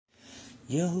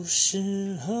有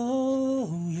时候，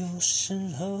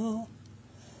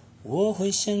我会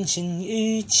相信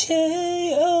一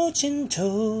切有尽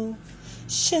头，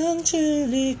想去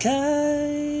离开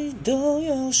都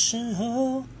有时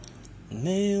候，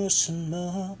没有什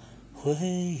么会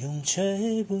永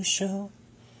垂不朽。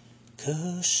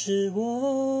可是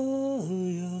我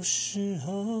有时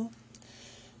候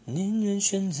宁愿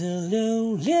选择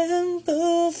留恋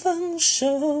不放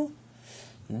手，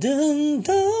等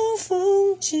到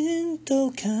风景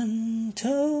都看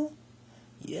透，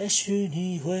也许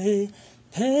你会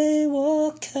陪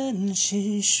我看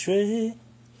细水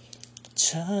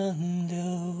长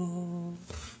流。